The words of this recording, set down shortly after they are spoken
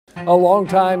A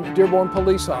longtime Dearborn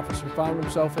police officer found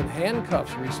himself in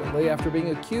handcuffs recently after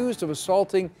being accused of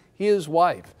assaulting his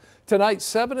wife. Tonight,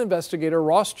 7 investigator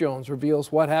Ross Jones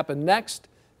reveals what happened next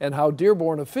and how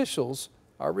Dearborn officials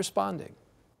are responding.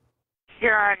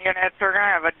 Here on units, we're going to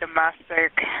have a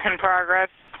domestic in progress.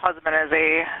 Husband is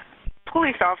a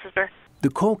police officer. The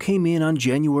call came in on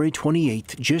January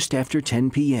 28th, just after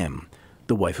 10 p.m.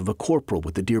 The wife of a corporal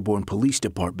with the Dearborn Police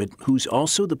Department, who's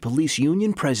also the police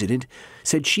union president,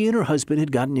 said she and her husband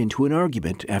had gotten into an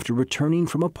argument after returning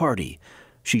from a party.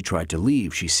 She tried to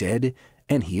leave, she said,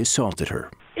 and he assaulted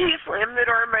her. He slammed the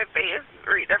door in my face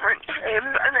 3 different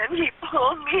times, and then he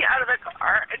pulled me out of the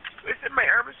car and twisted my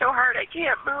arm so hard I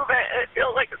can't move it. It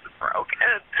feels like it's broken.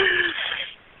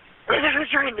 And I was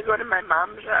trying to go to my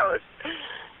mom's house.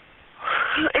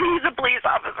 And he's a police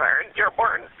officer in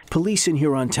Dearborn. Police in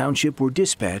Huron Township were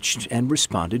dispatched and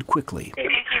responded quickly. You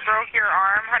think you broke your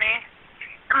arm, honey?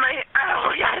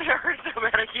 Oh, God, it hurts so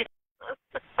bad.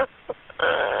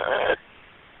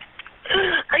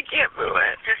 I can't move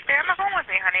it. Just stay on the phone with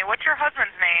me, honey. What's your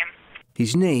husband's name?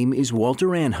 His name is Walter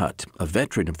Anhut, a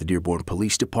veteran of the Dearborn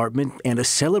Police Department and a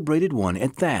celebrated one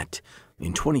at that.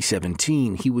 In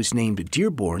 2017, he was named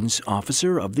Dearborn's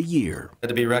Officer of the Year.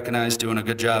 To be recognized doing a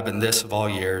good job in this of all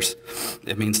years,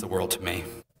 it means the world to me.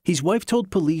 His wife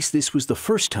told police this was the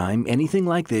first time anything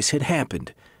like this had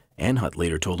happened. Anhut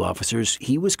later told officers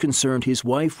he was concerned his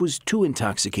wife was too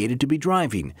intoxicated to be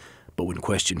driving. But when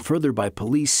questioned further by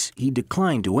police, he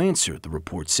declined to answer, the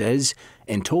report says,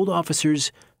 and told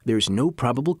officers there's no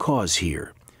probable cause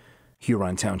here.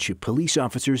 Huron Township police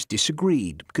officers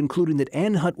disagreed, concluding that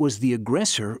Anhut was the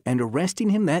aggressor and arresting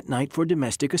him that night for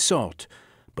domestic assault.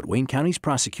 But Wayne County's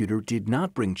prosecutor did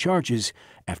not bring charges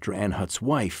after Anhut's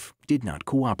wife did not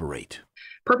cooperate.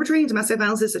 Perpetrating domestic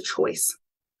violence is a choice.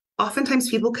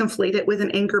 Oftentimes people conflate it with an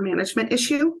anger management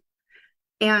issue,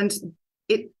 and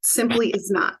it simply is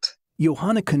not.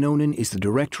 Johanna Kanonen is the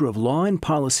Director of Law and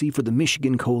Policy for the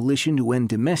Michigan Coalition to End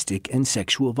Domestic and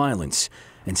Sexual Violence,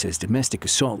 and says domestic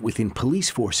assault within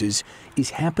police forces is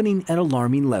happening at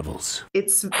alarming levels.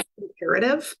 It's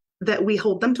imperative that we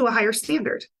hold them to a higher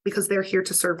standard because they're here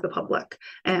to serve the public,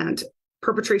 and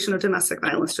perpetration of domestic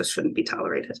violence just shouldn't be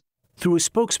tolerated. Through a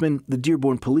spokesman, the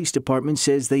Dearborn Police Department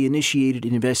says they initiated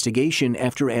an investigation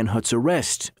after Anhut's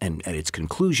arrest, and at its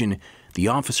conclusion, the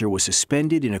officer was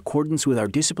suspended in accordance with our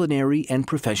disciplinary and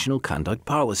professional conduct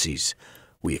policies.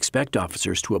 We expect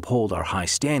officers to uphold our high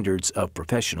standards of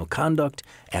professional conduct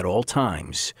at all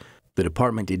times. The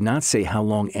department did not say how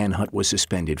long Anhut was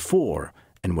suspended for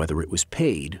and whether it was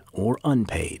paid or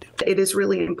unpaid. It is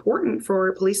really important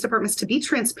for police departments to be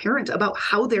transparent about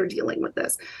how they're dealing with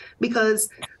this, because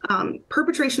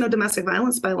perpetration of domestic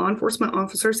violence by law enforcement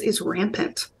officers is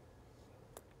rampant.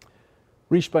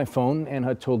 Reached by phone,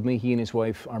 Anhut told me he and his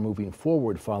wife are moving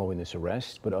forward following this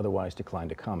arrest, but otherwise declined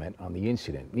to comment on the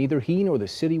incident. Neither he nor the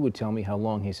city would tell me how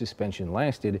long his suspension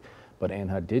lasted, but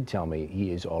Anhut did tell me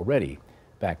he is already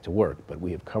back to work. But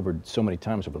we have covered so many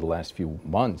times over the last few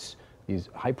months these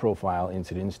high-profile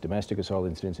incidents, domestic assault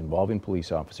incidents involving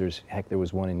police officers. Heck, there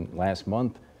was one in last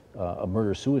month, a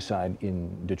murder-suicide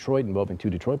in Detroit involving 2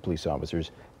 Detroit police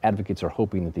officers. Advocates are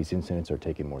hoping that these incidents are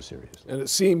taken more seriously. And it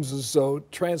seems as though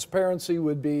transparency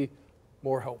would be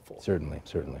more helpful. Certainly,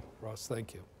 certainly. Ross,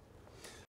 thank you.